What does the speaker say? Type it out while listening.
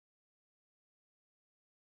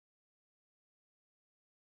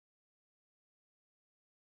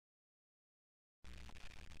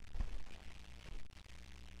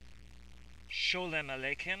Sholem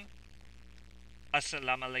Aleichem,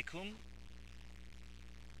 Assalamu Alaikum,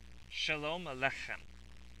 Shalom Aleichem.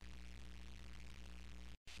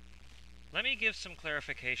 Let me give some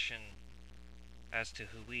clarification as to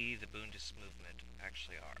who we, the Bundist movement,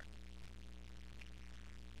 actually are.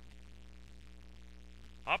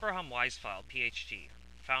 Abraham Weisfeld, PhD,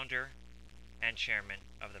 founder and chairman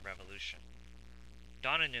of the revolution.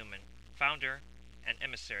 Donna Newman, founder and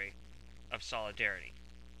emissary of Solidarity.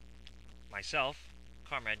 Myself,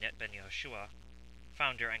 Comrade Net Ben Yehoshua,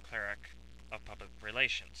 founder and cleric of public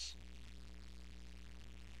relations.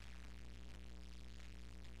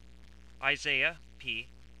 Isaiah P.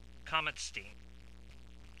 Kametstein,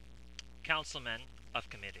 councilman of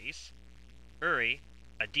committees. Uri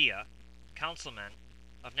Adia, councilman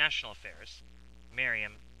of national affairs.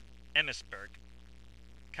 Miriam Emmisberg,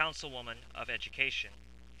 councilwoman of education.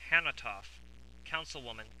 Hannah Toff,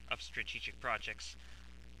 councilwoman of strategic projects.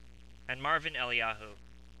 And Marvin Eliyahu,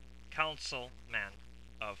 councilman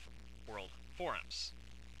of World Forums.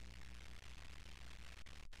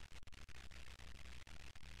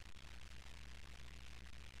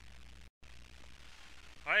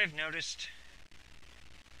 I have noticed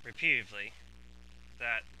repeatedly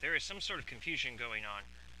that there is some sort of confusion going on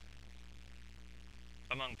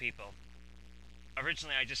among people.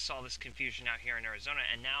 Originally, I just saw this confusion out here in Arizona,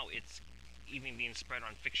 and now it's even being spread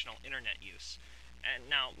on fictional internet use. And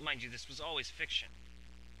now, mind you, this was always fiction.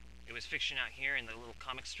 It was fiction out here in the little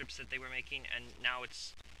comic strips that they were making, and now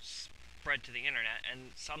it's spread to the internet,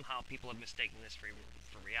 and somehow people have mistaken this for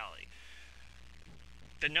reality.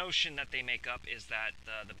 The notion that they make up is that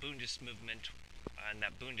the Bundist movement and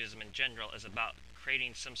that Bundism in general is about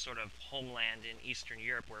creating some sort of homeland in Eastern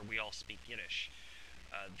Europe where we all speak Yiddish.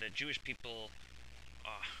 The Jewish people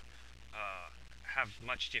have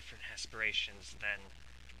much different aspirations than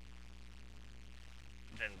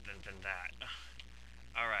that.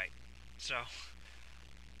 All right, so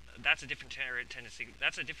that's a different tendency.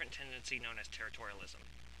 That's a different tendency known as territorialism.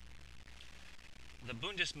 The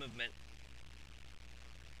Bundist movement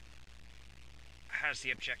has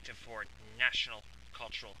the objective for national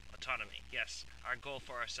cultural autonomy. Yes, our goal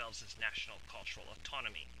for ourselves is national cultural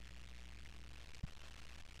autonomy.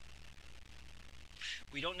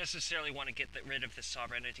 We don't necessarily want to get rid of the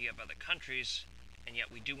sovereignty of other countries, and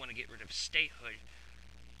yet we do want to get rid of statehood.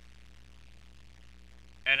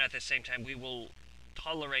 And at the same time, we will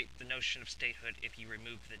tolerate the notion of statehood if you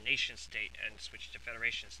remove the nation state and switch to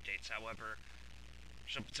federation states. However,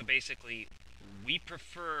 so basically, we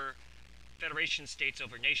prefer federation states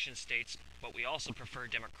over nation states, but we also prefer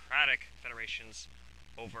democratic federations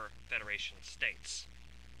over federation states.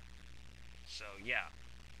 So yeah,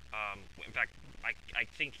 in fact, I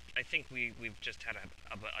think we've just had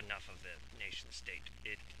enough of the nation state.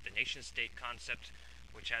 The nation state concept,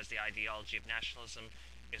 which has the ideology of nationalism,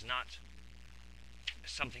 is not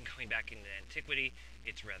something going back into antiquity.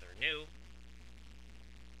 It's rather new.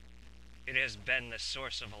 It has been the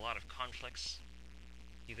source of a lot of conflicts.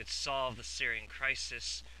 You could solve the Syrian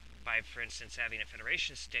crisis by, for instance, having a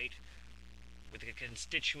federation state with a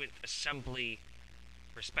constituent assembly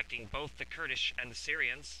respecting both the Kurdish and the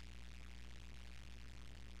Syrians.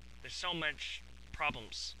 There's so much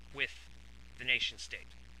problems with the nation state.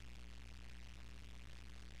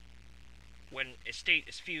 When a state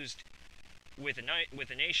is fused with a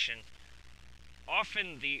nation,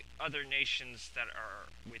 often the other nations that are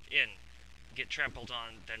within get trampled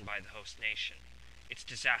on then by the host nation. It's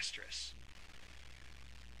disastrous.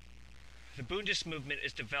 The Bundist movement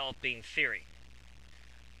is developing theory.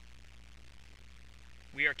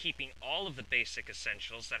 We are keeping all of the basic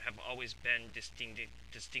essentials that have always been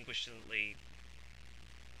distinguishingly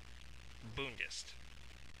Bundist.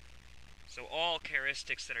 So all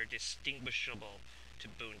characteristics that are distinguishable to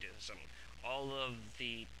Bundism, all of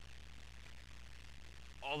the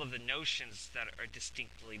notions that are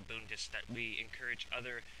distinctly Bundist that we encourage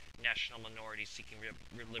other national minorities seeking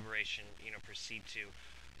liberation, proceed to,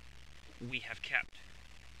 we have kept.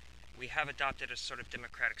 We have adopted a sort of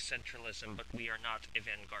democratic centralism, but we are not a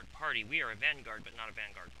vanguard party. We are a vanguard, but not a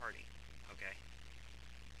vanguard party. Okay?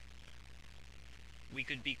 We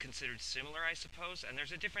could be considered similar, I suppose, and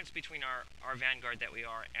there's a difference between our vanguard that we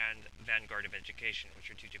are and vanguard of education, which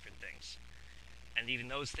are two different things. And even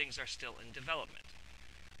those things are still in development.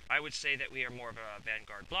 I would say that we are more of a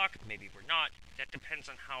vanguard bloc, maybe we're not. That depends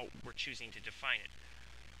on how we're choosing to define it.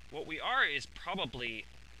 What we are is probably,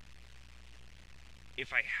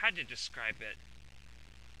 if I had to describe it,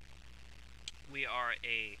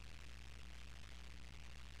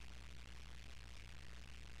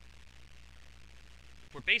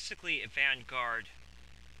 we're basically a vanguard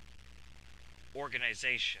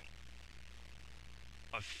organization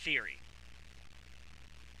of theory.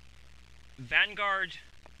 Vanguard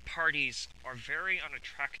parties are very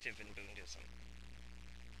unattractive in Buddhism.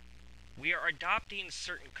 We are adopting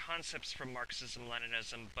certain concepts from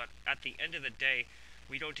Marxism-Leninism, but at the end of the day,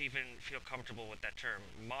 we don't even feel comfortable with that term.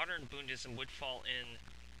 Modern Buddhism would fall in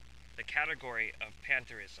the category of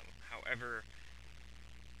pantheism. However,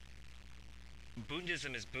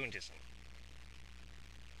 Buddhism is Buddhism.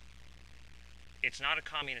 It's not a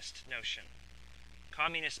communist notion.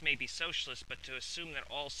 Communists may be socialists, but to assume that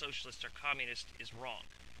all socialists are communist is wrong.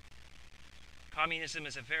 Communism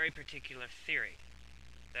is a very particular theory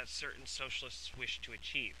that certain socialists wish to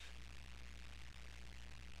achieve.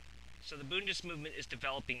 So the Buddhist movement is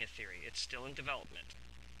developing a theory. It's still in development.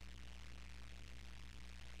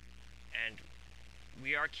 And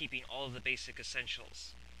we are keeping all of the basic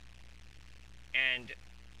essentials. And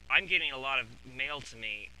I'm getting a lot of mail to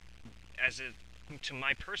me to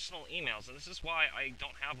my personal emails, and this is why I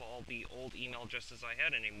don't have all the old email addresses I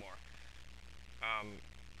had anymore,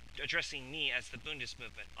 addressing me as the Buddhist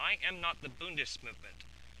movement. I am not the Buddhist movement.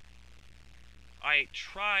 I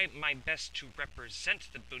try my best to represent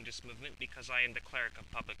the Buddhist movement because I am the cleric of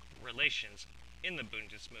public relations in the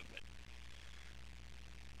Buddhist movement.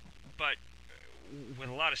 But with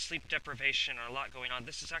a lot of sleep deprivation and a lot going on,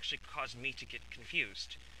 this has actually caused me to get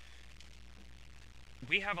confused.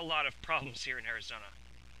 We have a lot of problems here in Arizona.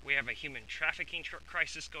 We have a human trafficking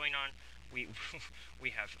crisis going on. We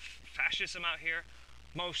have fascism out here.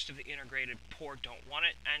 Most of the integrated poor don't want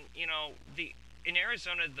it. And, you know, in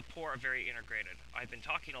Arizona, the poor are very integrated. I've been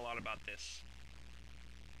talking a lot about this.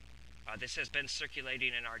 This has been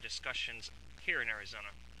circulating in our discussions here in Arizona.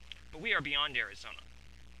 But we are beyond Arizona.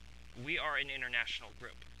 We are an international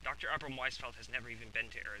group. Dr. Abram Weisfeld has never even been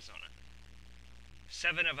to Arizona.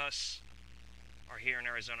 7 of us are here in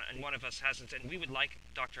Arizona, and 1 of us hasn't, and we would like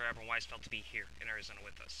Dr. Abram Weisfeld to be here in Arizona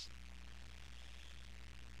with us.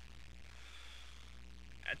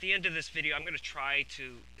 At the end of this video, I'm going to try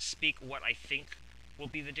to speak what I think will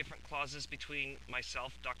be the different clauses between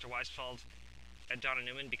myself, Dr. Weisfeld, and Donna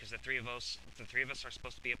Newman, because the three of us are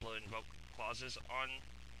supposed to be able to invoke clauses on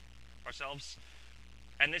ourselves,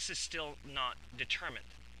 and this is still not determined.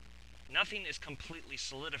 Nothing is completely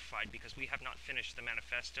solidified because we have not finished the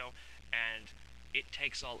manifesto, and it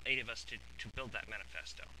takes all 8 of us to build that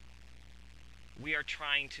manifesto. We are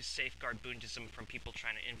trying to safeguard Buddhism from people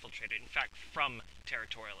trying to infiltrate it. In fact, from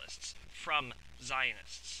territorialists, from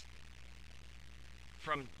Zionists,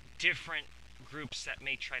 from different groups that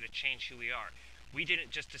may try to change who we are. We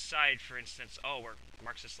didn't just decide, for instance, oh, we're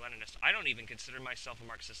Marxist-Leninist. I don't even consider myself a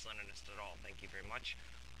Marxist-Leninist at all, thank you very much.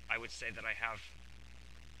 I would say that I have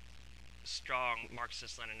strong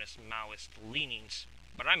Marxist-Leninist Maoist leanings,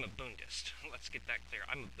 but I'm a Buddhist. Let's get that clear.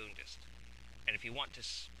 I'm a Buddhist. And if you want to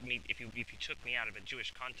if you took me out of a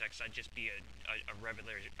Jewish context, I'd just be a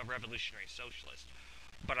revolutionary socialist.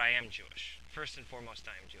 But I am Jewish. First and foremost,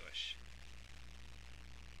 I am Jewish.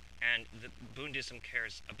 And Buddhism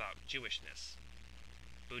cares about Jewishness.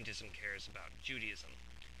 Buddhism cares about Judaism.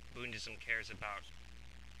 Buddhism cares about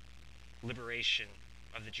liberation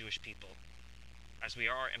of the Jewish people, as we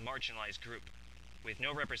are a marginalized group with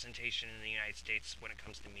no representation in the United States when it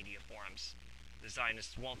comes to media forums. The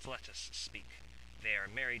Zionists won't let us speak. They are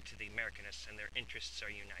married to the Americanists, and their interests are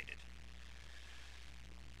united.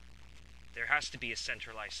 There has to be a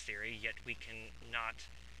centralized theory, yet we cannot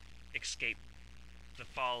escape the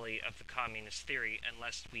folly of the communist theory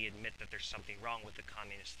unless we admit that there's something wrong with the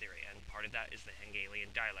communist theory, and part of that is the Hegelian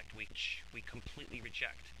dialect, which we completely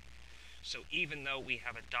reject. So even though we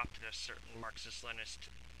have adopted a certain Marxist-Leninist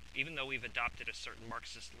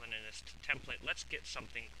template, let's get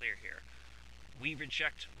something clear here. We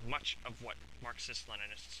reject much of what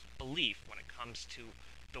Marxist-Leninists believe when it comes to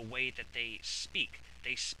the way that they speak.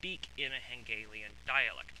 They speak in a Hegelian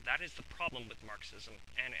dialect. That is the problem with Marxism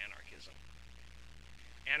and anarchism.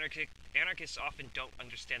 Anarchists often don't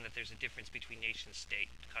understand that there's a difference between nation, state,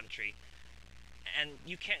 country, and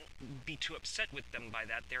you can't be too upset with them by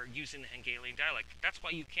that. They're using the Hegelian dialect. That's why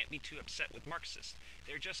you can't be too upset with Marxists.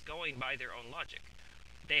 They're just going by their own logic.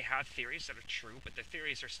 They have theories that are true, but the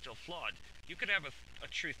theories are still flawed. You could have a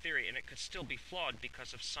true theory, and it could still be flawed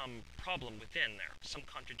because of some problem within there, some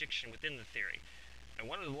contradiction within the theory. And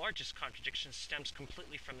one of the largest contradictions stems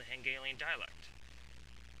completely from the Hegelian dialect.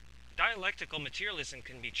 Dialectical materialism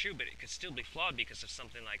can be true, but it could still be flawed because of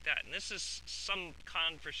something like that. And this is some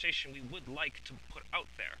conversation we would like to put out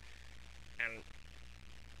there. And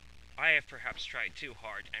I have perhaps tried too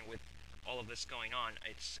hard, and with all of this going on,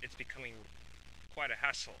 it's becoming quite a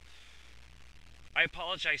hassle. I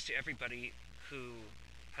apologize to everybody who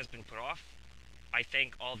has been put off. I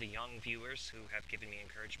thank all the young viewers who have given me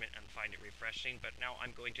encouragement and find it refreshing, but now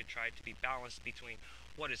I'm going to try to be balanced between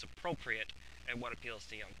what is appropriate and what appeals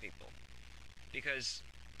to young people. Because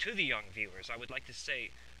to the young viewers, I would like to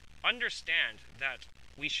say, understand that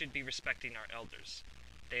we should be respecting our elders.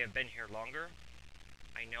 They have been here longer.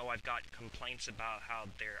 I know I've got complaints about how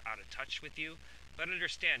they're out of touch with you, but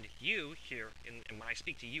understand, you here, and when I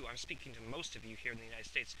speak to you, I'm speaking to most of you here in the United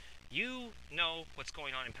States, you know what's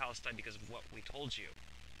going on in Palestine because of what we told you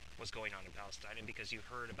was going on in Palestine, and because you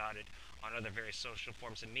heard about it on other various social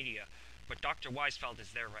forms of media. But Dr. Weisfeld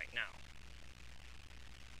is there right now.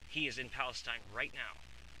 He is in Palestine right now.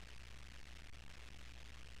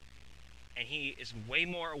 And he is way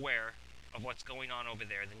more aware of what's going on over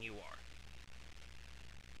there than you are.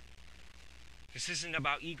 This isn't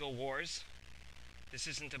about ego wars. This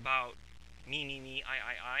isn't about me,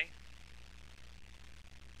 I.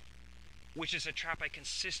 Which is a trap I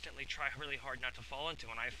consistently try really hard not to fall into,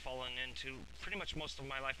 and I've fallen into pretty much most of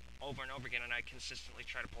my life over and over again, and I consistently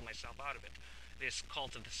try to pull myself out of it. This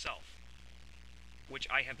cult of the self, which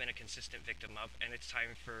I have been a consistent victim of, and it's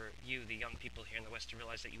time for you, the young people here in the West, to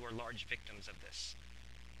realize that you are large victims of this.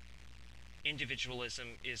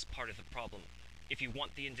 Individualism is part of the problem. If you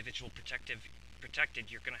want the individual protected,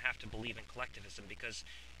 you're going to have to believe in collectivism, because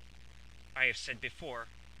I have said before,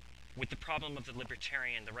 with the problem of the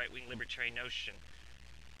libertarian, the right-wing libertarian notion,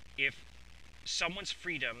 if someone's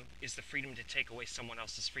freedom is the freedom to take away someone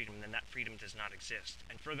else's freedom, then that freedom does not exist.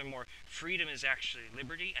 And furthermore, freedom is actually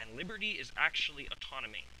liberty, and liberty is actually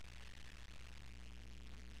autonomy.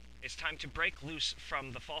 It's time to break loose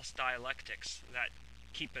from the false dialectics that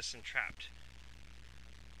keep us entrapped.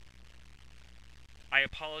 I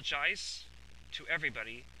apologize to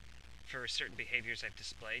everybody for certain behaviors I've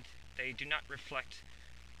displayed. They do not reflect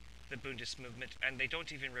the Bundist movement, and they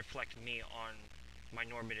don't even reflect me on my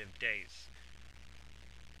normative days.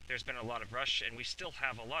 There's been a lot of rush, and we still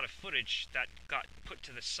have a lot of footage that got put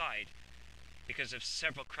to the side because of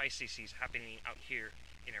several crises happening out here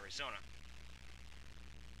in Arizona.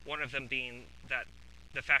 One of them being that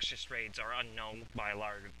the fascist raids are unknown by a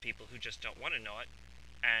lot of people who just don't want to know it,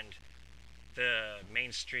 and the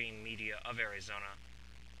mainstream media of Arizona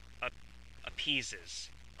appeases,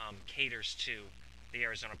 caters to the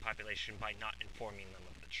Arizona population by not informing them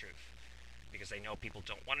of the truth, because they know people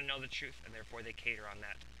don't want to know the truth, and therefore they cater on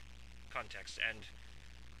that context. And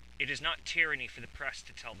it is not tyranny for the press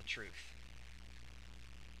to tell the truth,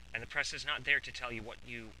 and the press is not there to tell you what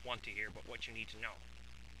you want to hear, but what you need to know.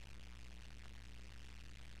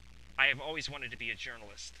 I have always wanted to be a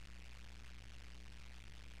journalist,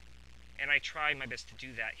 and I try my best to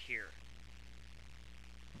do that here.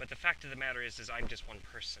 But the fact of the matter is I'm just one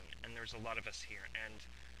person, and there's a lot of us here, and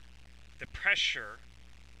the pressure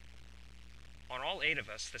on all 8 of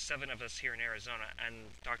us, the 7 of us here in Arizona, and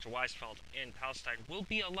Dr. Weisfeld in Palestine, will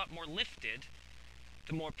be a lot more lifted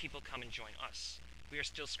the more people come and join us. We are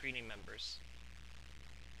still screening members.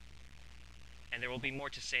 And there will be more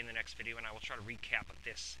to say in the next video, and I will try to recap of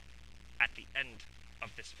this at the end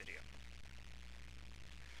of this video.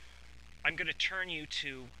 I'm going to turn you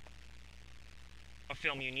to a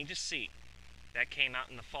film you need to see that came out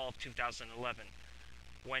in the fall of 2011,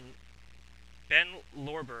 when Ben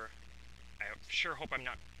Lorber, I sure hope I'm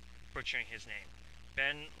not butchering his name,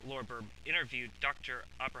 Ben Lorber interviewed Dr.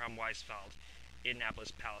 Abraham Weisfeld in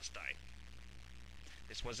Nablus, Palestine.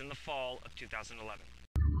 This was in the fall of 2011.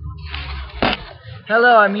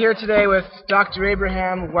 Hello, I'm here today with Dr.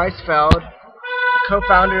 Abraham Weisfeld,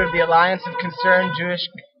 co-founder of the Alliance of Concerned Jewish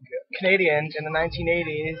Canadians in the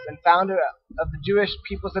 1980s and founder of the Jewish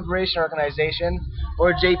People's Liberation Organization,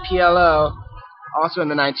 or JPLO, also in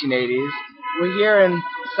the 1980s. We're here in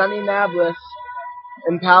sunny Nablus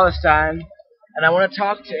in Palestine, and I want to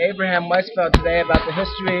talk to Abraham Weisfeld today about the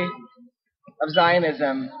history of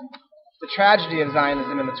Zionism, the tragedy of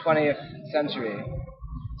Zionism in the 20th century.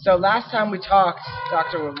 So last time we talked,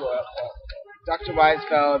 Dr.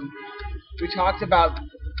 Weisfeld, we talked about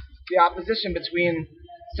the opposition between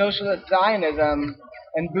socialist Zionism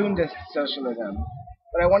and Bundist socialism.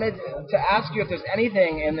 But I wanted to ask you if there's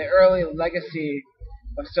anything in the early legacy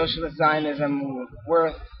of socialist Zionism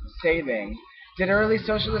worth saving. Did early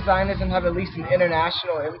socialist Zionism have at least an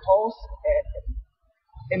international impulse?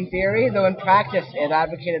 In theory, though in practice it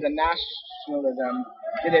advocated a nationalism.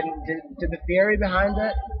 Did the theory behind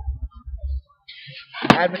it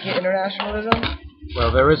advocate internationalism?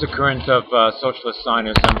 Well, there is a current of socialist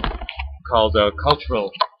Zionism called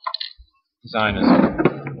cultural Zionism.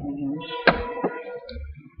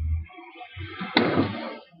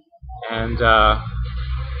 And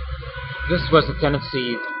this was a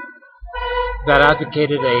tendency that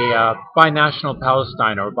advocated a binational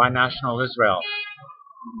Palestine or binational Israel,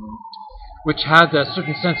 which had a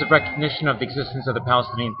certain sense of recognition of the existence of the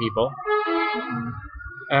Palestinian people,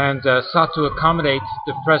 and sought to accommodate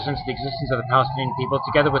the presence, the existence of the Palestinian people,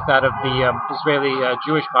 together with that of the Israeli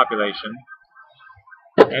Jewish population,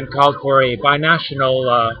 and called for a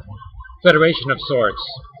binational federation of sorts.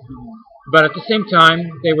 But at the same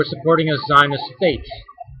time, they were supporting a Zionist state.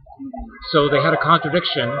 So they had a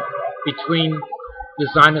contradiction between the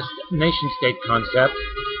Zionist nation-state concept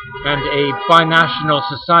and a binational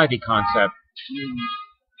society concept.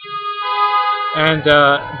 And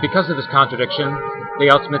because of this contradiction, they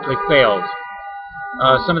ultimately failed.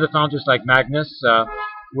 Some of the founders, like Magnus,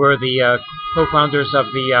 were the co-founders of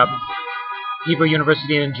the Hebrew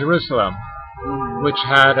University in Jerusalem, which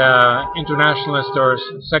had internationalist or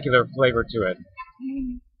secular flavor to it.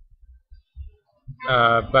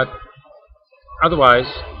 But otherwise,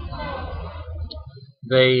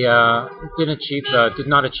 they did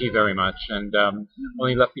not achieve very much, and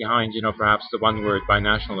only left behind, perhaps the one word,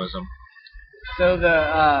 binationalism. So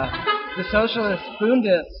the socialist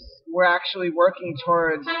Bundists were actually working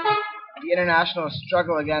towards the international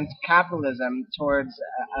struggle against capitalism, towards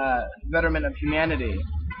betterment of humanity.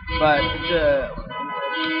 But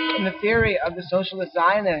in the theory of the socialist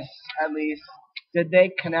Zionists, at least, did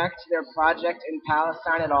they connect their project in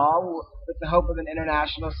Palestine at all with the hope of an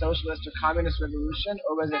international socialist or communist revolution,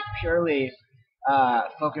 or was it purely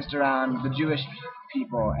focused around the Jewish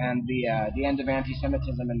people and the end of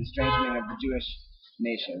anti-Semitism and the strengthening of the Jewish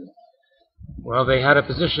nation? Well, they had a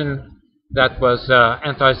position that was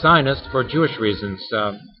anti-Zionist for Jewish reasons,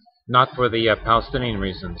 not for the Palestinian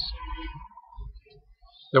reasons.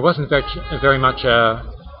 There wasn't very much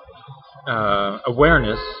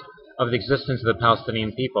awareness of the existence of the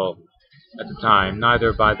Palestinian people at the time,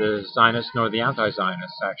 neither by the Zionists nor the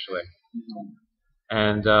anti-Zionists, actually.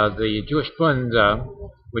 And the Jewish Bund,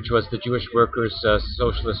 which was the Jewish workers'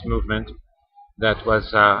 socialist movement, that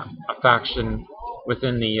was a faction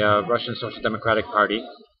within the Russian Social Democratic Party,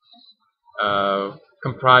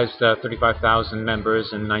 comprised 35,000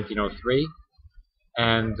 members in 1903,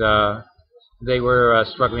 and they were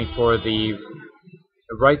struggling for the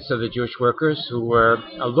rights of the Jewish workers, who were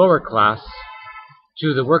a lower class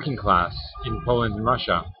to the working class in Poland and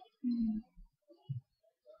Russia.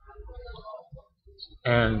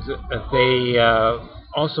 And they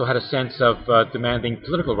also had a sense of demanding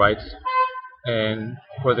political rights and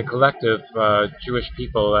for the collective Jewish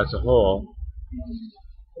people as a whole,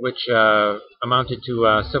 which amounted to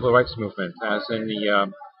a civil rights movement, as in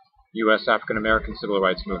the U.S. African American civil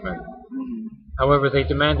rights movement. However, they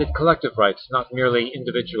demanded collective rights, not merely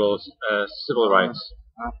individuals' civil rights.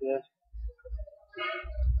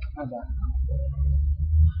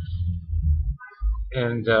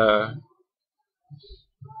 And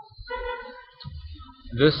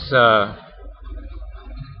this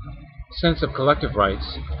sense of collective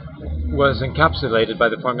rights was encapsulated by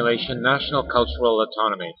the formulation national cultural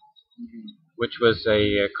autonomy, which was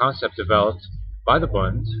a concept developed by the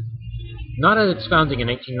Bund, not at its founding in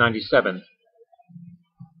 1897,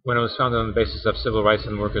 when it was founded on the basis of civil rights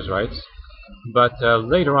and workers' rights, but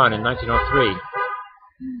later on in 1903,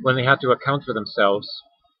 when they had to account for themselves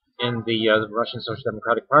in the Russian Social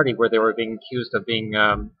Democratic Party, where they were being accused of being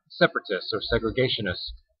separatists or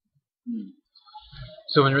segregationists.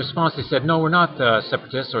 So in response, they said, no, we're not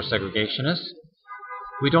separatists or segregationists.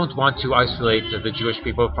 We don't want to isolate the Jewish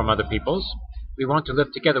people from other peoples. We want to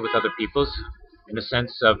live together with other peoples in a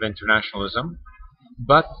sense of internationalism.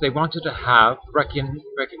 But they wanted to have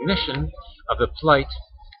recognition of the plight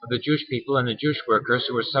of the Jewish people and the Jewish workers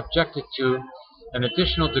who were subjected to an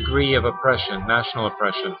additional degree of oppression, national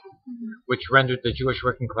oppression, which rendered the Jewish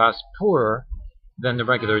working class poorer than the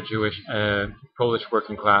regular Jewish Polish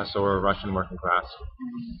working class or Russian working class.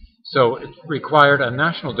 So it required a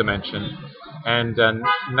national dimension and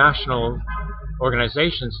national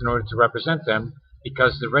organizations in order to represent them,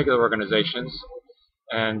 because the regular organizations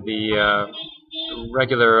and the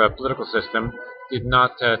regular political system did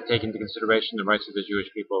not take into consideration the rights of the Jewish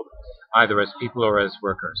people, either as people or as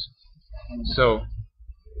workers. So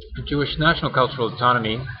Jewish national cultural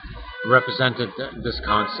autonomy represented this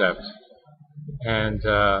concept, and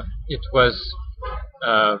it was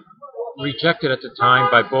rejected at the time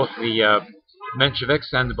by both the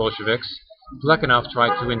Mensheviks and the Bolsheviks. Plekhanov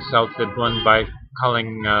tried to insult the Bund by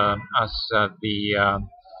calling us the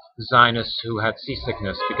Zionists who had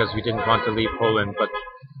seasickness, because we didn't want to leave Poland, but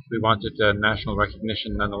we wanted national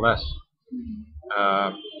recognition nonetheless.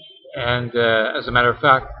 And as a matter of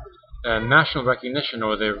fact, national recognition,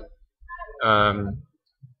 or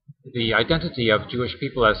the identity of Jewish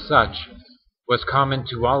people as such, was common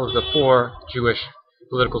to all of the four Jewish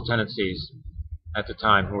political tendencies at the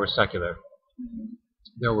time who were secular.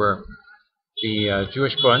 There were the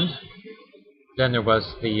Jewish Bund, then there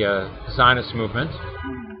was the Zionist movement,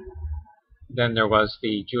 then there was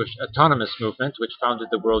the Jewish Autonomous Movement, which founded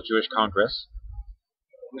the World Jewish Congress.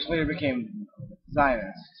 Which later became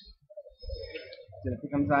Zionist. Did it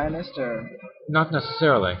become Zionist, or? Not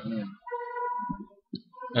necessarily.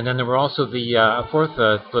 And then there were also the fourth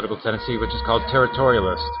political tendency, which is called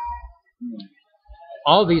territorialist.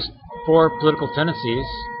 All these four political tendencies,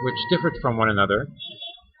 which differed from one another,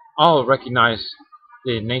 all recognize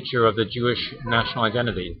the nature of the Jewish national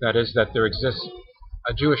identity. That is, that there exists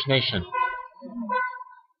a Jewish nation,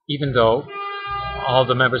 even though all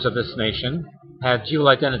the members of this nation had dual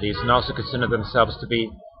identities and also considered themselves to be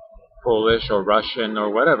Polish or Russian or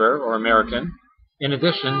whatever, or American, in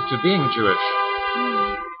addition to being Jewish.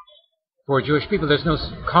 For Jewish people, there's no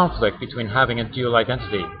conflict between having a dual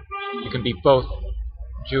identity. You can be both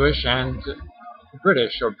Jewish and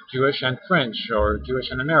British, or Jewish and French, or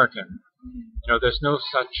Jewish and American. You know, there's no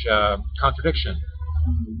such contradiction.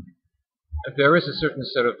 There is a certain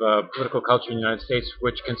sort of political culture in the United States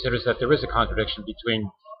which considers that there is a contradiction between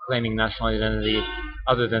claiming national identity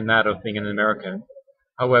other than that of being an American.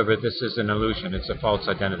 However, this is an illusion. It's a false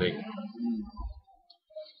identity.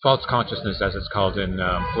 False consciousness, as it's called in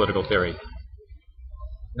political theory.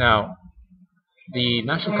 Now, the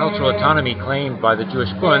national cultural autonomy claimed by the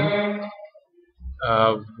Jewish Bund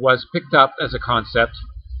was picked up as a concept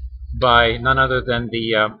by none other than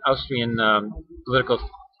the Austrian political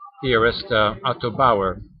theorist Otto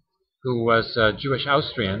Bauer, who was Jewish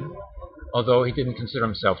Austrian, although he didn't consider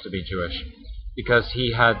himself to be Jewish, because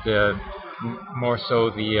he had more so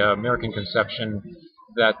the American conception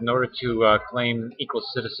that in order to claim equal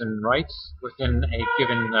citizen rights within a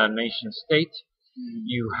given nation state,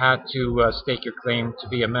 you had to stake your claim to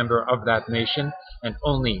be a member of that nation and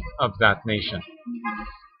only of that nation.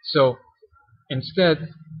 So instead,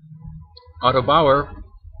 Otto Bauer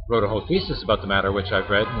wrote a whole thesis about the matter, which I've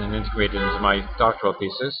read and integrated into my doctoral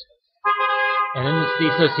thesis. And in this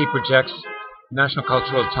thesis, he projects national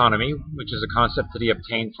cultural autonomy, which is a concept that he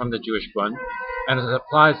obtained from the Jewish Bund, and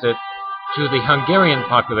applies it to the Hungarian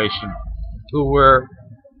population, who were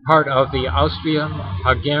part of the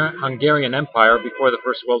Austria-Hungarian Empire before the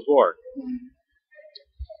First World War.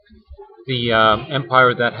 The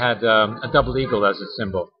empire that had a double eagle as its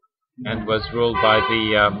symbol, and was ruled by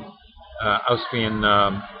the Austrian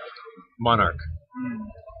monarch.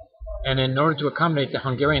 And in order to accommodate the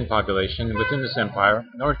Hungarian population within this empire,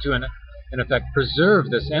 in order to, in effect, preserve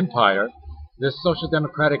this empire, this social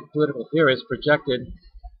democratic political theorist projected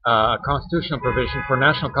a constitutional provision for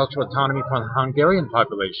national cultural autonomy for the Hungarian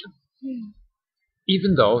population,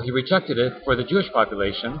 even though he rejected it for the Jewish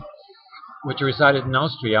population, which resided in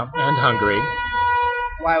Austria and Hungary.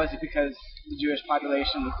 Why was it? Because the Jewish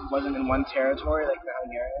population wasn't in one territory like the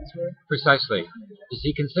Hungarians were? Precisely. Because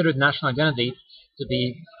he considered national identity to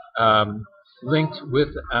be linked with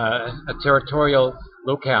a territorial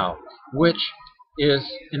locale, which is,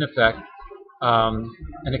 in effect, an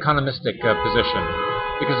economistic position.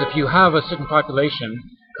 Because if you have a certain population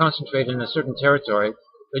concentrated in a certain territory,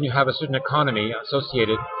 then you have a certain economy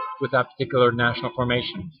associated with that particular national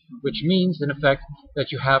formation, which means, in effect,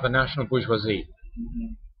 that you have a national bourgeoisie.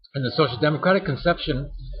 And the social democratic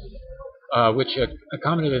conception, which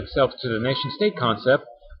accommodated itself to the nation-state concept,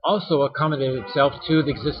 also accommodated itself to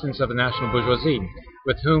the existence of a national bourgeoisie,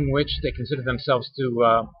 with which they considered themselves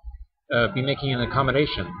to be making an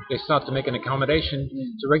accommodation. They sought to make an accommodation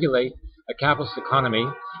to regulate a capitalist economy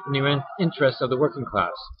in the interests of the working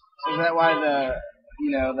class. So is that why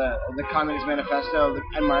the Communist Manifesto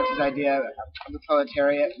and Marx's idea of the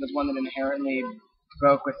proletariat was one that inherently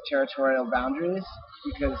broke with territorial boundaries?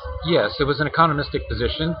 Because yes, it was an economistic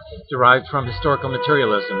position derived from historical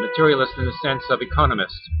materialism. Materialist in the sense of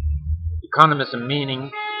economist. Economism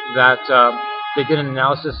meaning that they did an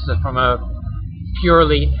analysis from a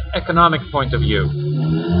purely economic point of view,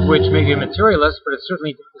 which may be materialist, but it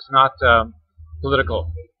certainly is not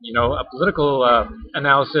political. You know, a political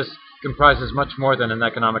analysis comprises much more than an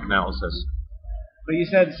economic analysis. But you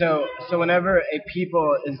said so whenever a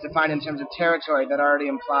people is defined in terms of territory, that already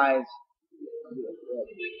implies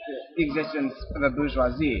the existence of a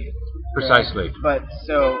bourgeoisie. Precisely. Right? But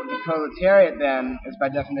so the proletariat then is by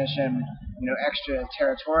definition,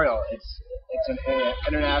 extraterritorial. It's an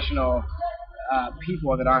international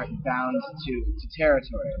people that aren't bound to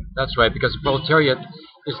territory. That's right, because the proletariat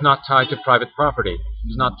is not tied to private property.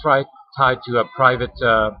 It's not tied to a private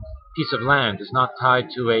piece of land. It's not tied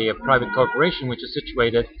to a private corporation which is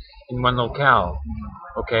situated in one locale.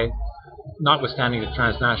 Okay? notwithstanding the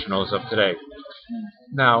transnationals of today.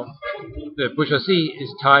 Now, the bourgeoisie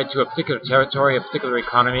is tied to a particular territory, a particular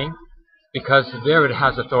economy, because there it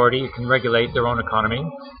has authority, it can regulate their own economy,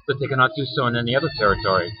 but they cannot do so in any other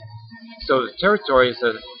territory. So the territory is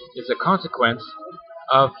a consequence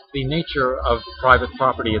of the nature of private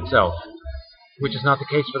property itself, which is not the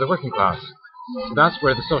case for the working class. So that's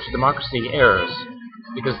where the social democracy errs,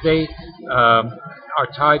 because they are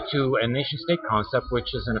tied to a nation-state concept,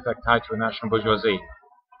 which is in effect tied to a national bourgeoisie.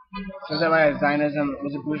 So is that why Zionism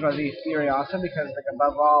was a bourgeoisie theory also? Because, like,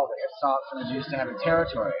 above all, it sought for the Jews to have a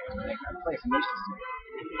territory, like a place, a nation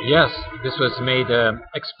state. Yes, this was made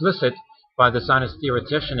explicit by the Zionist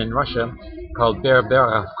theoretician in Russia called Ber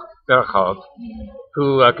Berkhov,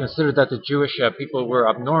 who considered that the Jewish people were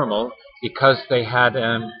abnormal because they had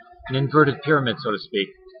an inverted pyramid, so to speak,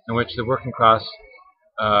 in which the working class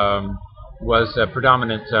was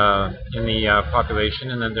predominant in the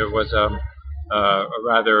population, and then there was a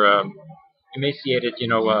rather emaciated,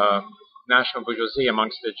 national bourgeoisie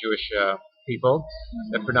amongst the Jewish people,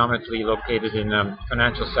 predominantly located in the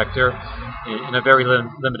financial sector in a very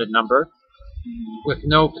limited number, with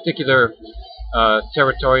no particular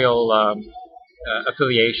territorial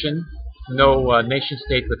affiliation, no nation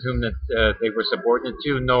state with whom that they were subordinate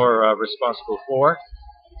to, nor responsible for,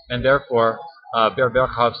 and therefore Ber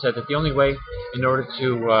Berkhov said that the only way in order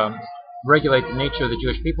to regulate the nature of the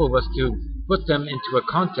Jewish people was to put them into a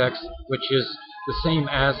context which is the same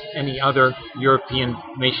as any other European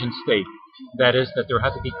nation state. That is, that there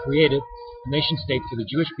had to be created a nation state for the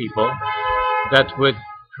Jewish people that would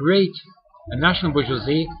create a national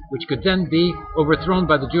bourgeoisie which could then be overthrown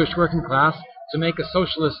by the Jewish working class to make a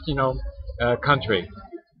socialist, country,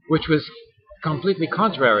 which was completely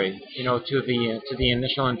contrary, to the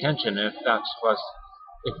initial intention, if that's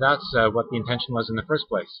what the intention was in the first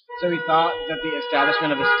place. So he thought that the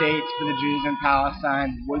establishment of a state for the Jews in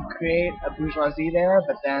Palestine would create a bourgeoisie there,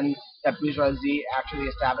 but then that bourgeoisie, actually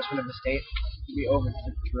the establishment of the state, would be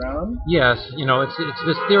overthrown? Yes, it's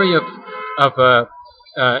this theory of a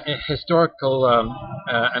historical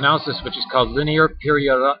analysis which is called linear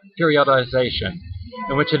periodization,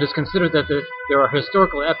 in which it is considered that there are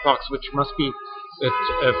historical epochs which must be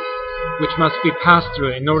passed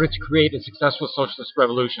through in order to create a successful socialist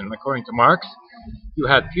revolution. According to Marx, you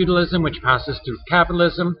had feudalism, which passes through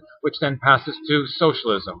capitalism, which then passes to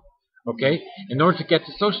socialism. Okay? In order to get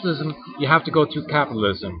to socialism, you have to go through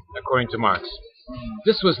capitalism, according to Marx.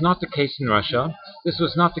 This was not the case in Russia. This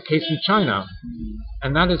was not the case in China.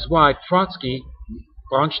 And that is why Trotsky,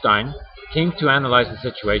 Bronstein, came to analyze the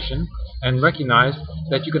situation and recognized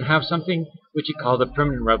that you can have something which he called a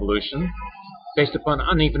permanent revolution, based upon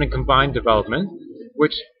uneven and combined development,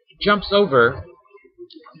 which jumps over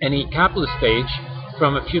any capitalist stage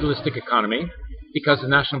from a feudalistic economy, because the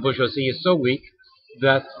national bourgeoisie is so weak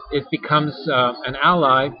that it becomes an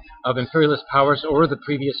ally of imperialist powers or the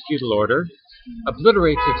previous feudal order,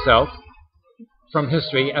 obliterates itself from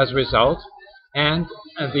history as a result, and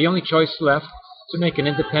the only choice left to make an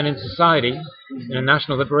independent society in a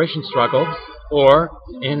national liberation struggle, or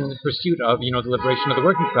in pursuit of, the liberation of the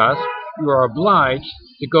working class, you are obliged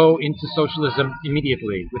to go into socialism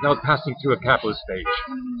immediately without passing through a capitalist stage.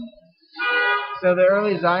 So the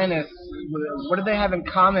early Zionists, what did they have in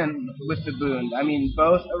common with the Bund? I mean,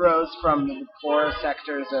 both arose from the poor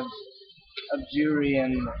sectors of Jewry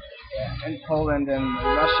in Poland and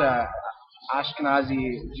Russia,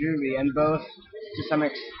 Ashkenazi Jewry, and both, to some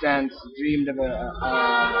extent, dreamed of a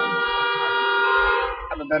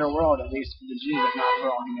better world, at least for the Jews, if not for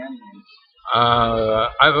all humanity.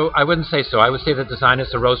 I wouldn't say so. I would say that the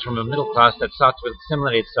Zionists arose from a middle class that sought to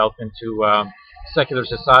assimilate itself into secular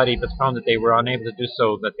society, but found that they were unable to do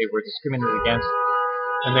so, that they were discriminated against,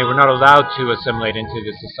 and they were not allowed to assimilate into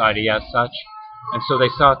the society as such. And so they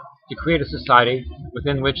sought to create a society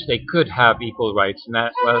within which they could have equal rights, and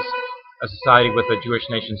that was a society with a Jewish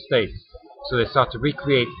nation state. So they sought to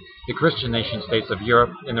recreate the Christian nation states of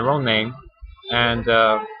Europe in their own name, and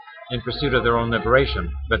in pursuit of their own liberation.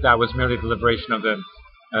 But that was merely the liberation of the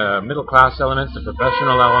middle class elements, the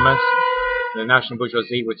professional elements, the national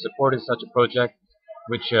bourgeoisie, which supported such a project,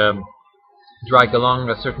 which dragged along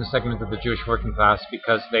a certain segment of the Jewish working class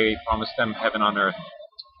because they promised them heaven on earth.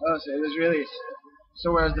 Oh, so it was really...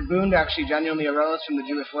 So whereas the Bund actually genuinely arose from the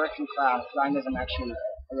Jewish working class, Zionism actually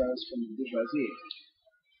arose from the bourgeoisie.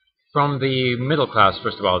 From the middle class,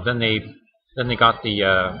 first of all. Then they got the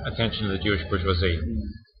attention of the Jewish bourgeoisie.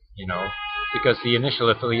 Because the initial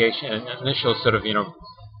affiliation, initial sort of,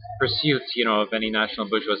 pursuit, of any national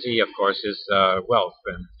bourgeoisie, of course, is wealth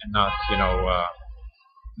and not,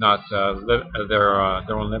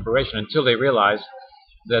 their own liberation, until they realize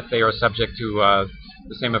that they are subject to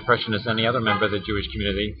the same oppression as any other member of the Jewish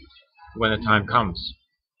community when the time comes.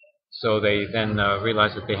 So they then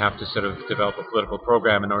realize that they have to sort of develop a political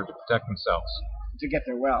program in order to protect themselves. To get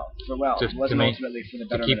their wealth, for wealth. It wasn't ultimately for the to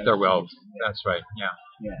betterment keep of their the wealth. people. That's right, yeah.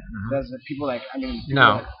 Yeah. That's the people like, I mean... people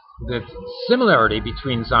Now, like- the similarity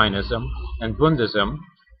between Zionism and Bundism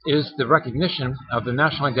is the recognition of the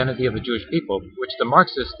national identity of the Jewish people, which the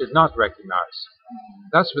Marxists did not recognize.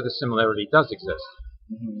 That's where the similarity does exist.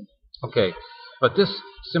 Mhm. Okay, but this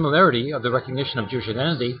similarity of the recognition of Jewish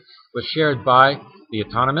identity was shared by the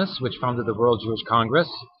autonomists, which founded the World Jewish Congress,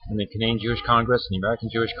 and the Canadian Jewish Congress, and the American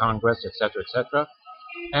Jewish Congress, etc.,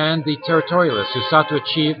 and the territorialists who sought to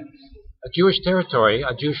achieve a Jewish territory,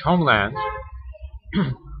 a Jewish homeland,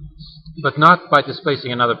 but not by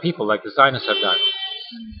displacing another people like the Zionists have done.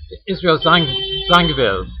 Israel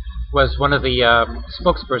Zangwill was one of the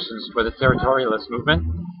spokespersons for the territorialist movement,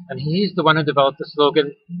 and he's the one who developed the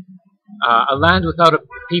slogan, a land without a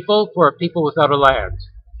people for a people without a land.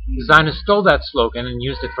 The Zionists stole that slogan and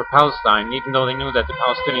used it for Palestine, even though they knew that the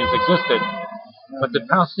Palestinians existed. But the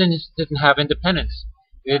Palestinians didn't have independence.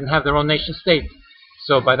 They didn't have their own nation state.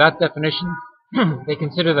 So by that definition, they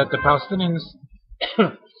consider that the Palestinians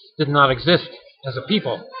did not exist as a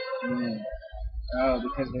people. Mm. Oh,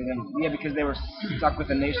 because they didn't... Yeah, because they were stuck with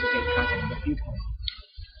the nation-state concept of the people.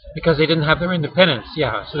 Because they didn't have their independence,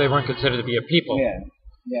 yeah, so they weren't considered to be a people. Yeah,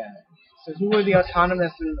 yeah. So who were the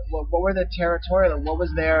autonomous and what were the territorial? What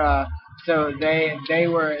was their? So they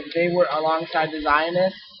were alongside the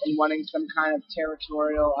Zionists in wanting some kind of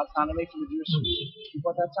territorial autonomy for the Jewish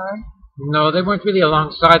people at that time. No, they weren't really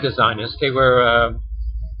alongside the Zionists. They were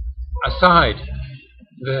aside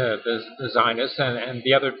the Zionists and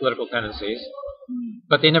the other political tendencies.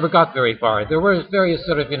 But they never got very far. There were various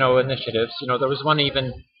sort of initiatives. There was one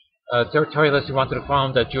even territorialist who wanted to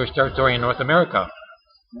found a Jewish territory in North America.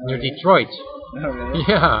 Near Detroit. Oh, really?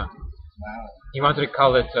 Yeah. Wow. He wanted to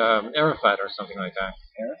call it Arafat or something like that.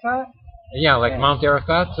 Arafat? Yeah, like Mount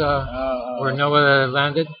Arafat, where Noah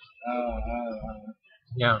landed.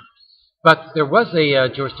 Yeah. But there was a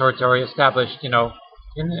Jewish territory established, in the,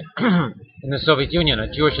 in the Soviet Union, a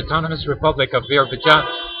Jewish Autonomous Republic of Azerbaijan.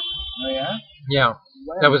 Oh, yeah? Yeah.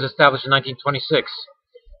 When? That was established in 1926.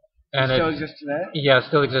 And it still exists today? Yeah, it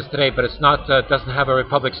still exists today, but it's not doesn't have a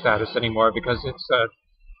republic status anymore because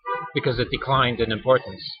it declined in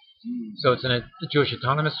importance. So it's in a Jewish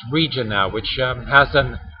autonomous region now, which has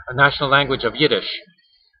a national language of Yiddish,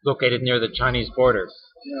 located near the Chinese border.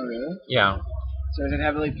 Oh, really? Yeah. So is it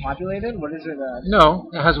heavily populated? What is it? No,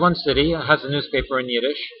 it has one city. It has a newspaper in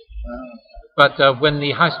Yiddish. But when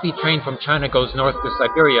the high-speed train from China goes north to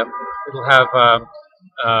Siberia, it'll have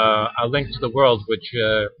a link to the world, which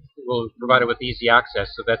will provide it with easy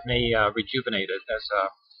access, so that may rejuvenate it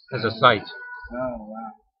as a site. Oh,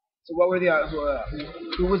 wow. So what were the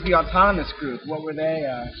who was the autonomous group? What were they?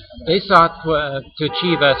 They sought to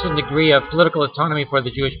achieve a certain degree of political autonomy for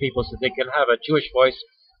the Jewish people, so they could have a Jewish voice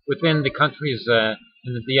within the countries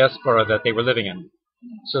in the diaspora that they were living in.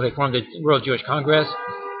 So they formed the World Jewish Congress,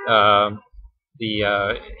 the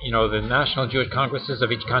national Jewish congresses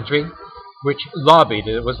of each country, which lobbied.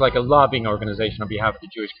 It was like a lobbying organization on behalf of the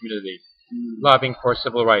Jewish community, lobbying for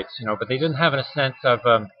civil rights. But they didn't have a sense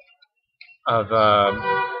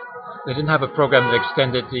they didn't have a program that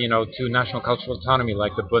extended, to national cultural autonomy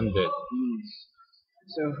like the Bund did.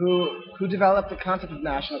 So who developed the concept of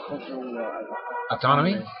national cultural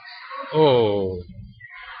autonomy? Oh,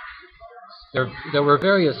 there were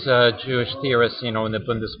various Jewish theorists, in the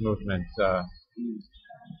Bundist movement.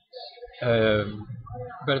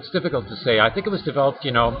 But it's difficult to say. I think it was developed,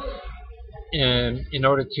 in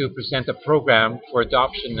order to present a program for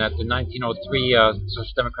adoption at the 1903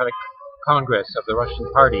 Social Democratic Congress of the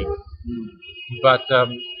Russian Party. But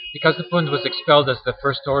because the Bund was expelled as the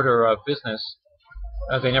first order of business,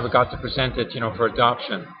 they never got to present it, for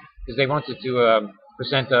adoption, because they wanted to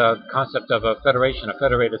present a concept of a federation, a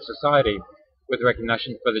federated society, with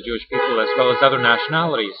recognition for the Jewish people as well as other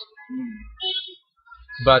nationalities.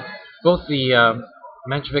 But both the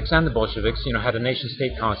Mensheviks and the Bolsheviks, had a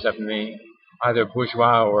nation-state concept, and either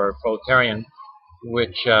bourgeois or proletarian,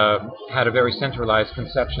 which had a very centralized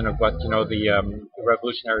conception of what the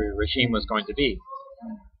revolutionary regime was going to be.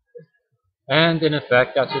 And in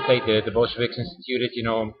effect, that's what they did. The Bolsheviks instituted,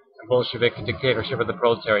 a Bolshevik dictatorship of the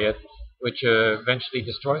proletariat, which eventually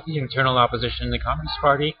destroyed the internal opposition in the Communist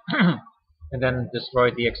Party, and then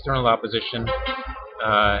destroyed the external opposition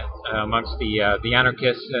amongst the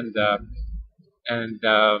anarchists, and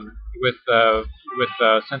with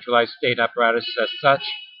centralized state apparatus as such,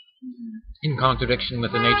 in contradiction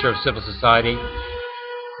with the nature of civil society,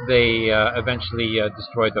 they eventually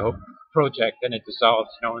destroyed the whole project and it dissolved,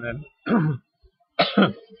 and then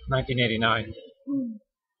 1989.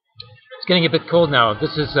 It's getting a bit cold now.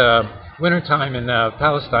 This is winter time in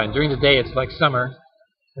Palestine. During the day it's like summer,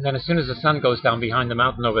 and then as soon as the sun goes down behind the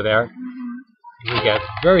mountain over there, we get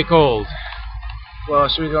very cold. Well,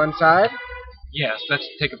 should we go inside? Yes, let's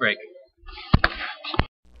take a break.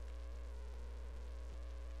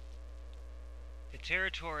 A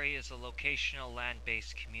territory is a locational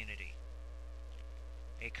land-based community.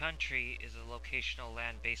 A country is a locational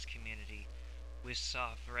land-based community with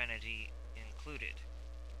sovereignty included.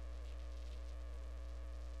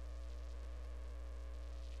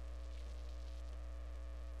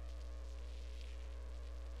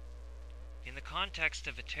 In the context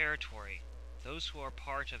of a territory, those who are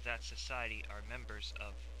part of that society are members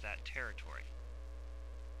of that territory.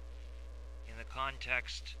 In the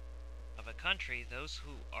context of a country, those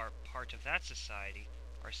who are part of that society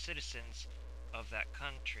are citizens of that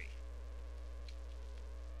country.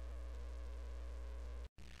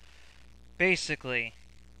 Basically,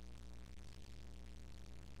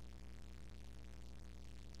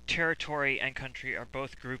 territory and country are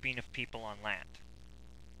both grouping of people on land.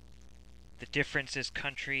 The difference is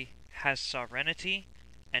country has sovereignty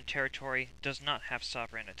and territory does not have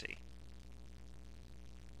sovereignty.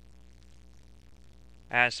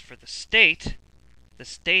 As for the state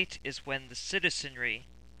is when the citizenry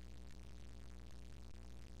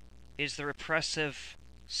is the repressive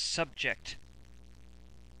subject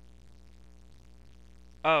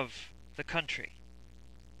of the country.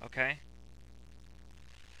 Okay?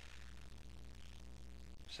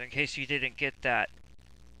 So in case you didn't get that,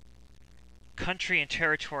 country and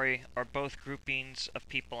territory are both groupings of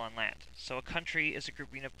people on land. So a country is a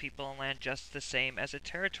grouping of people on land just the same as a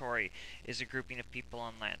territory is a grouping of people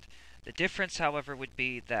on land. The difference, however, would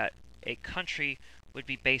be that a country would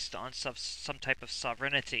be based on some type of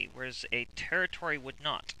sovereignty, whereas a territory would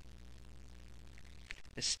not.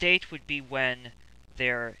 The state would be when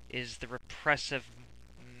there is the repressive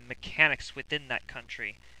mechanics within that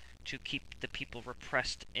country to keep the people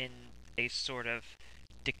repressed in a sort of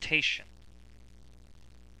dictation.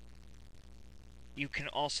 You can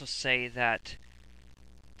also say that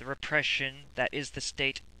the repression that is the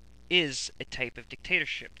state is a type of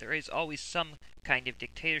dictatorship. There is always some kind of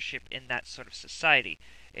dictatorship in that sort of society.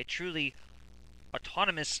 A truly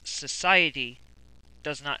autonomous society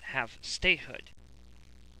does not have statehood.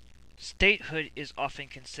 Statehood is often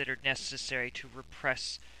considered necessary to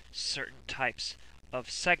repress certain types of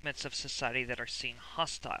segments of society that are seen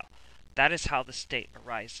hostile. That is how the state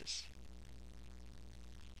arises.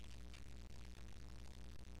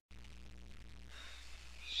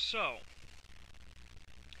 So,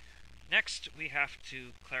 next we have to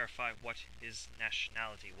clarify what is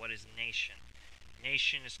nationality, what is nation.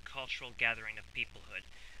 Nation is cultural gathering of peoplehood.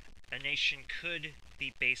 A nation could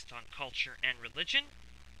be based on culture and religion,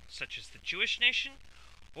 such as the Jewish nation,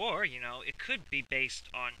 or, it could be based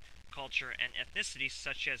on culture and ethnicity,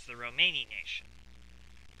 such as the Romani nation.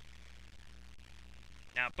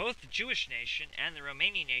 Now, both the Jewish nation and the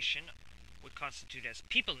Romani nation would constitute as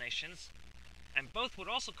people nations, and both would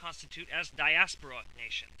also constitute as diaspora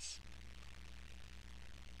nations.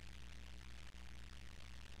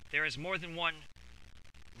 There is more than one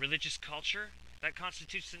religious culture that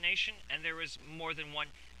constitutes a nation, and there is more than one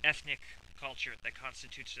ethnic culture that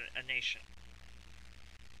constitutes a nation.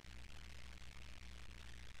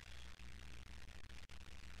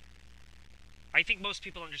 I think most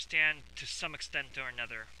people understand to some extent or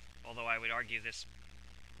another, although I would argue this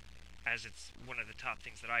as it's one of the top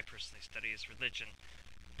things that I personally study is religion.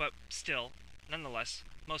 But still, nonetheless,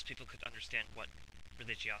 most people could understand what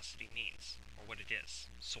religiosity means, or what it is,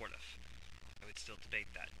 sort of. I would still debate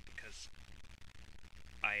that, because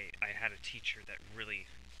I had a teacher that really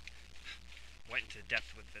went into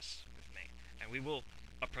depth with this with me. And we will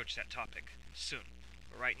approach that topic soon.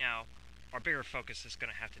 But right now, our bigger focus is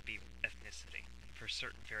going to have to be ethnicity, for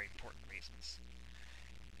certain very important reasons.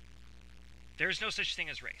 There is no such thing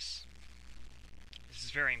as race. This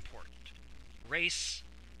is very important. Race,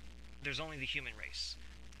 there's only the human race.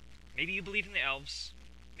 Maybe you believe in the elves,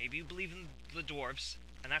 maybe you believe in the dwarves,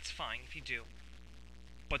 and that's fine if you do.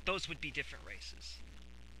 But those would be different races.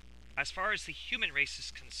 As far as the human race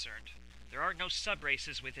is concerned, there are no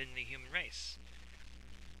sub-races within the human race.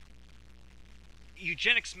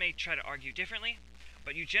 Eugenics may try to argue differently,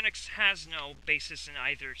 but eugenics has no basis in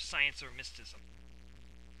either science or mysticism.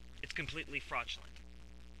 It's completely fraudulent.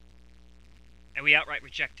 And we outright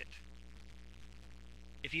reject it.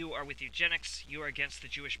 If you are with eugenics, you are against the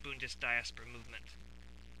Jewish Bundist diaspora movement.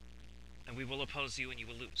 And we will oppose you and you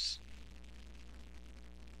will lose.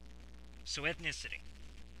 So ethnicity.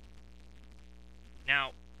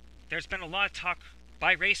 Now, there's been a lot of talk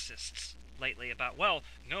by racists lately about, well,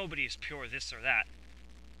 nobody's pure this or that,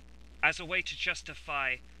 as a way to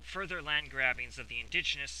justify further land grabbings of the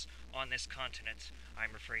indigenous on this continent.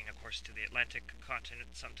 I'm referring, of course, to the Atlantic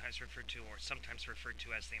continent, sometimes referred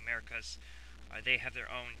to as the Americas. They have their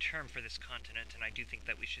own term for this continent, and I do think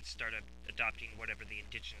that we should start adopting whatever the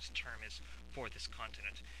indigenous term is for this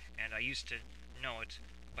continent. And I used to know it,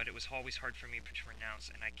 but it was always hard for me to pronounce,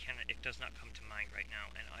 and it does not come to mind right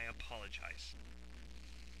now, and I apologize.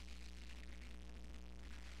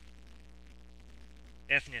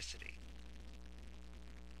 Ethnicity.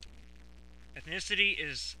 Ethnicity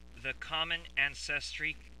is the common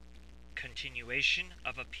ancestry continuation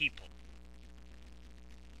of a people.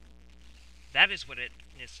 That is what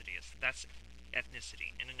ethnicity is. That's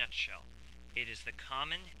ethnicity in a nutshell. It is the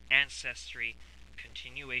common ancestry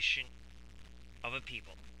continuation of a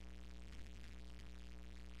people.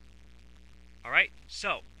 Alright,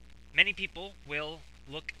 so many people will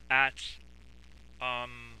look at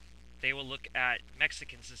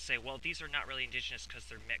Mexicans and say, well, these are not really indigenous because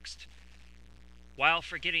they're mixed, while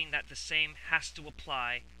forgetting that the same has to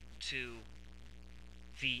apply to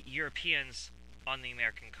the Europeans on the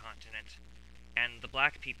American continent and the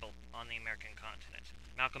black people on the American continent.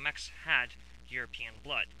 Malcolm X had European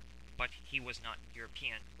blood, but he was not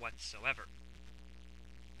European whatsoever.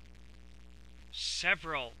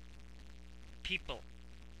 Several people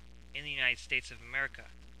in the United States of America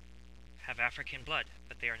have African blood,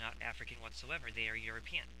 but they are not African whatsoever. They are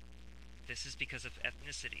European. This is because of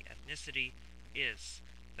ethnicity. Ethnicity is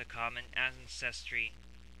the common ancestry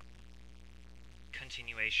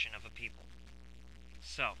continuation of a people.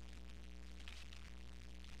 So,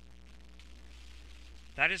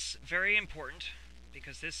 that is very important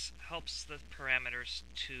because this helps the parameters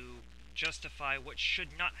to justify what should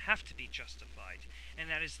not have to be justified, and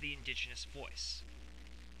that is the indigenous voice.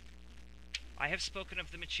 I have spoken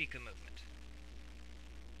of the Mexica movement.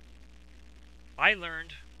 I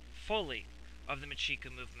learned fully of the Mexica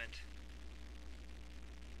movement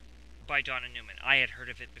by Donna Newman. I had heard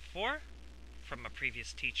of it before from a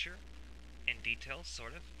previous teacher, in detail,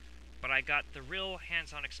 sort of, but I got the real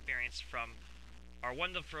hands-on experience from our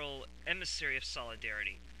wonderful emissary of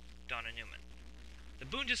solidarity, Donna Newman. The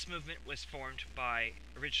Bundist movement was formed by,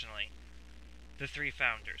 originally, the three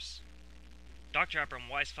founders: Dr. Abram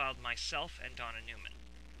Weisfeld, myself, and Donna Newman.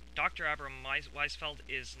 Dr. Abram Weisfeld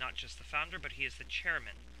is not just the founder, but he is the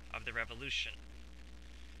chairman of the revolution.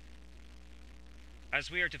 As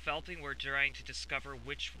we are developing, we're trying to discover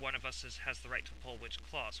which one of us has the right to pull which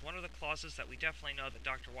clause. One of the clauses that we definitely know that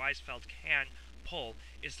Dr. Weisfeld can pull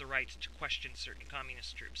is the right to question certain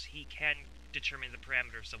communist groups. He can determine the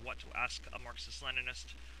parameters of what to ask a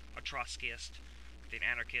Marxist-Leninist, a Trotskyist, the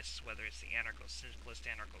anarchists, whether it's the anarcho-syndicalist,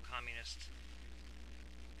 anarcho-communist.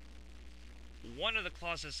 One of the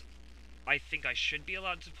clauses I think I should be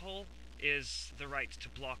allowed to pull is the right to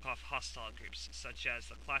block off hostile groups, such as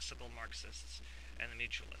the classical Marxists and the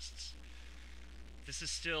mutualists. This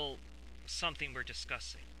is still something we're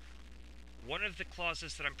discussing. One of the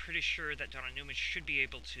clauses that I'm pretty sure that Donna Newman should be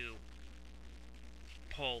able to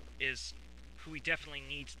pull is who we definitely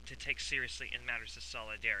need to take seriously in matters of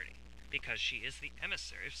solidarity, because she is the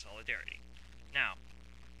emissary of solidarity. Now,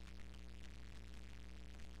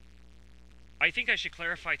 I think I should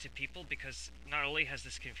clarify to people, because not only has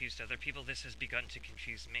this confused other people, this has begun to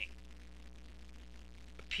confuse me.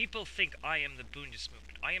 People think I am the Bundist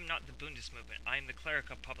movement. I am not the Bundist movement. I am the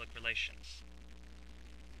cleric of public relations.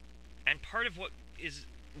 And part of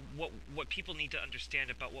what people need to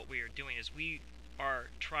understand about what we are doing is we are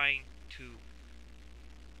trying to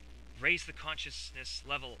raise the consciousness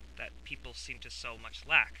level that people seem to so much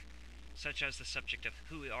lack, such as the subject of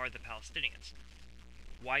who are the Palestinians.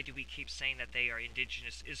 Why do we keep saying that they are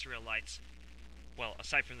indigenous Israelites? Well,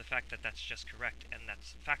 aside from the fact that that's just correct and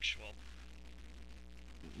that's factual,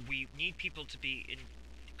 we need people to be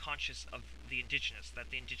conscious of the indigenous, that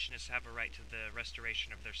the indigenous have a right to the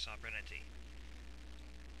restoration of their sovereignty.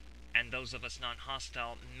 And those of us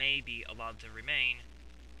non-hostile may be allowed to remain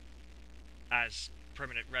as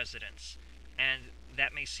permanent residents. And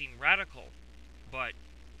that may seem radical, but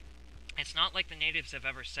it's not like the natives have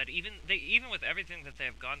ever said, even with everything that they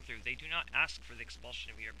have gone through, they do not ask for the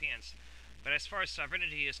expulsion of Europeans. But as far as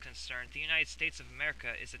sovereignty is concerned, the United States of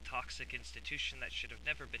America is a toxic institution that should have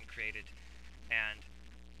never been created, and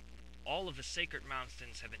all of the sacred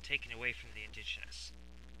mountains have been taken away from the indigenous,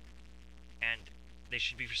 and they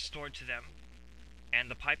should be restored to them, and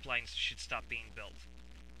the pipelines should stop being built.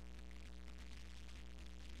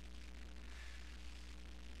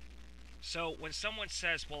 So when someone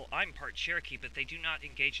says, well, I'm part Cherokee, but they do not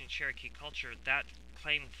engage in Cherokee culture, that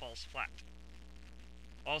claim falls flat.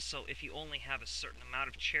 Also, if you only have a certain amount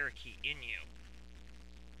of Cherokee in you,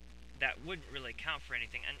 that wouldn't really count for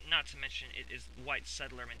anything, and not to mention it is white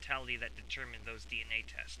settler mentality that determined those DNA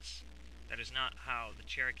tests. That is not how the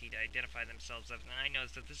Cherokee identify themselves, and I know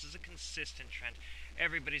that this is a consistent trend.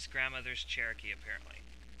 Everybody's grandmother's Cherokee, apparently.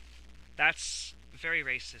 That's very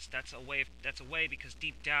racist. That's a way because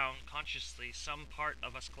deep down, consciously, some part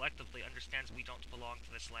of us collectively understands we don't belong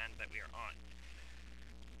to this land that we are on.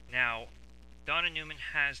 Now, Donna Newman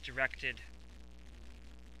has directed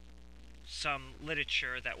some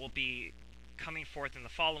literature that will be coming forth in the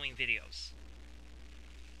following videos.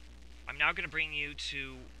 I'm now going to bring you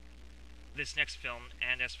to this next film,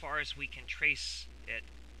 and as far as we can trace it,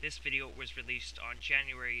 this video was released on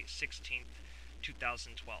January 16th,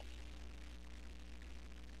 2012.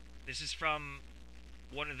 This is from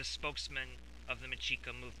one of the spokesmen of the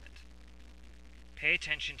Mexica movement. Pay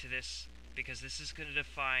attention to this, because this is going to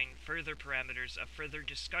define further parameters of further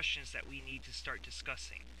discussions that we need to start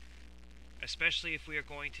discussing, especially if we are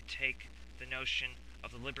going to take the notion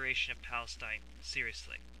of the liberation of Palestine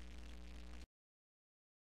seriously.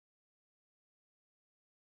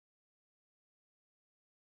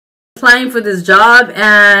 Applying for this job,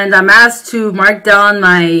 and I'm asked to mark down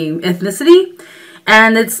my ethnicity,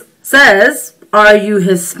 and it says, are you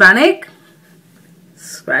Hispanic?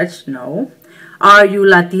 Scratch, no. Are you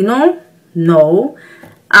Latino? No.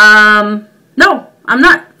 No, I'm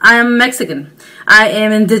not. I am Mexican. I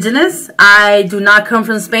am indigenous. I do not come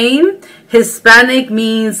from Spain. Hispanic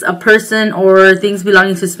means a person or things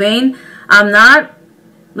belonging to Spain. I'm not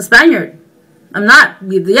a Spaniard. I'm not.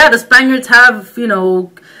 Yeah, the Spaniards have, you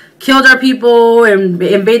know, killed our people and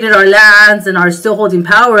invaded our lands and are still holding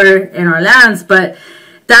power in our lands, but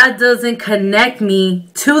that doesn't connect me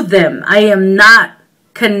to them. I am not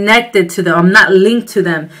connected to them. I'm not linked to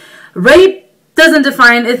them. Rape doesn't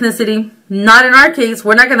define ethnicity. Not in our case.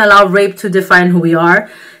 We're not going to allow rape to define who we are.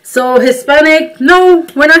 So Hispanic, no,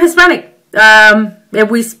 we're not Hispanic. If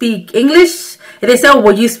we speak English, if they say, oh,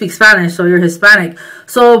 well, you speak Spanish, so you're Hispanic.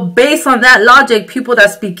 So based on that logic, people that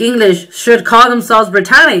speak English should call themselves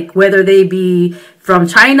Britannic, whether they be from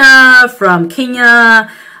China, from Kenya.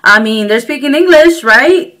 I mean, they're speaking English,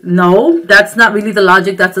 right? No, that's not really the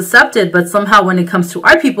logic that's accepted. But somehow when it comes to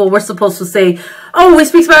our people, we're supposed to say, oh, we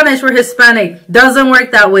speak Spanish, we're Hispanic. Doesn't work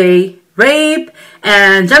that way. Rape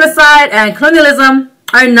and genocide and colonialism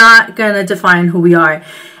are not going to define who we are.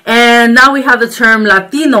 And now we have the term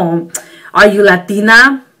Latino. Are you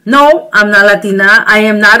Latina? No, I'm not Latina. I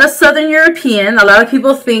am not a Southern European. A lot of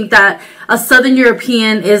people think that a Southern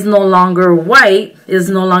European is no longer white, is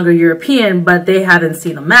no longer European, but they haven't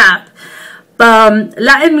seen a map.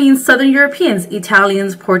 Latin means Southern Europeans,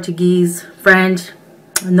 Italians, Portuguese, French.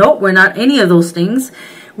 No, we're not any of those things.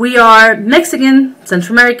 We are Mexican,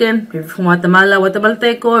 Central American. If you're from Guatemala,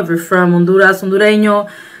 Guatemalteco. If you're from Honduras, Hondureño.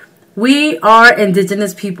 We are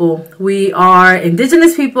indigenous people. We are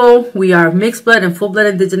indigenous people. We are mixed blood and full blood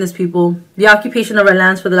indigenous people. The occupation of our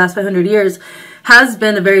lands for the last 500 years has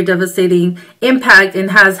been a very devastating impact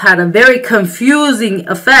and has had a very confusing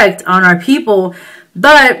effect on our people.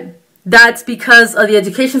 But that's because of the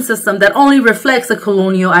education system that only reflects a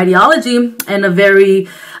colonial ideology and a very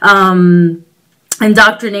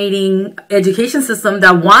indoctrinating education system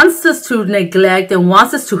that wants us to neglect and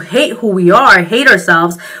wants us to hate who we are, hate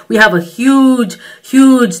ourselves. We have a huge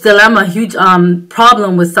dilemma, huge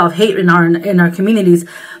problem with self-hate in our communities.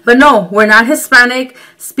 But no, we're not Hispanic.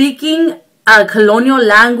 Speaking a colonial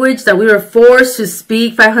language that we were forced to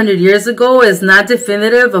speak 500 years ago is not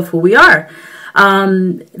definitive of who we are.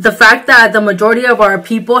 The fact that the majority of our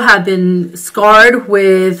people have been scarred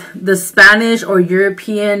with the Spanish or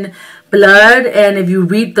European blood, and if you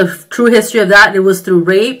read the true history of that, it was through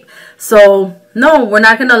rape. So no, we're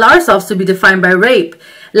not going to allow ourselves to be defined by rape.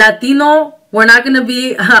 Latino, we're not going to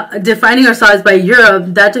be defining ourselves by Europe.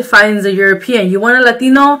 That defines a European. You want a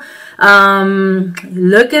Latino?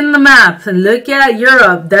 Look in the map and look at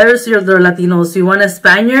Europe. There's your Latinos. You want a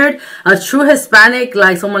Spaniard, a true Hispanic,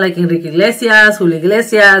 like someone like Enrique Iglesias, Julio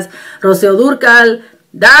Iglesias, Rocío Dúrcal.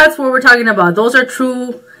 That's what we're talking about. Those are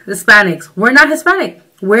true Hispanics. We're not Hispanic.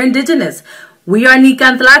 We're indigenous. We are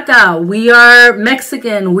Nicantlaca. We are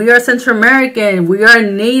Mexican. We are Central American. We are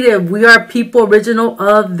native. We are people original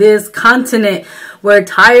of this continent. We're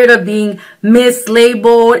tired of being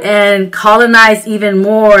mislabeled and colonized even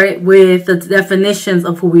more with the definitions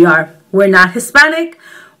of who we are. We're not Hispanic.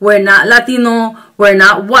 We're not Latino. We're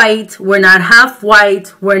not white. We're not half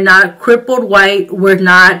white. We're not crippled white. We're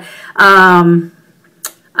not an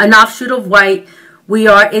offshoot of white. We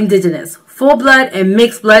are indigenous. Full blood and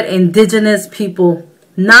mixed blood indigenous people.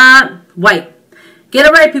 Not white. Get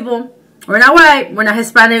it right, people. We're not white. We're not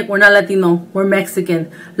Hispanic. We're not Latino. We're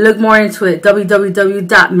Mexican. Look more into it.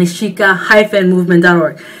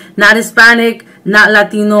 www.mexica-movement.org. Not Hispanic. Not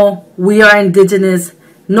Latino. We are indigenous.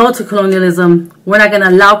 No to colonialism. We're not going to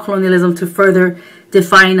allow colonialism to further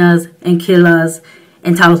define us and kill us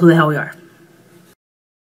and tell us who the hell we are.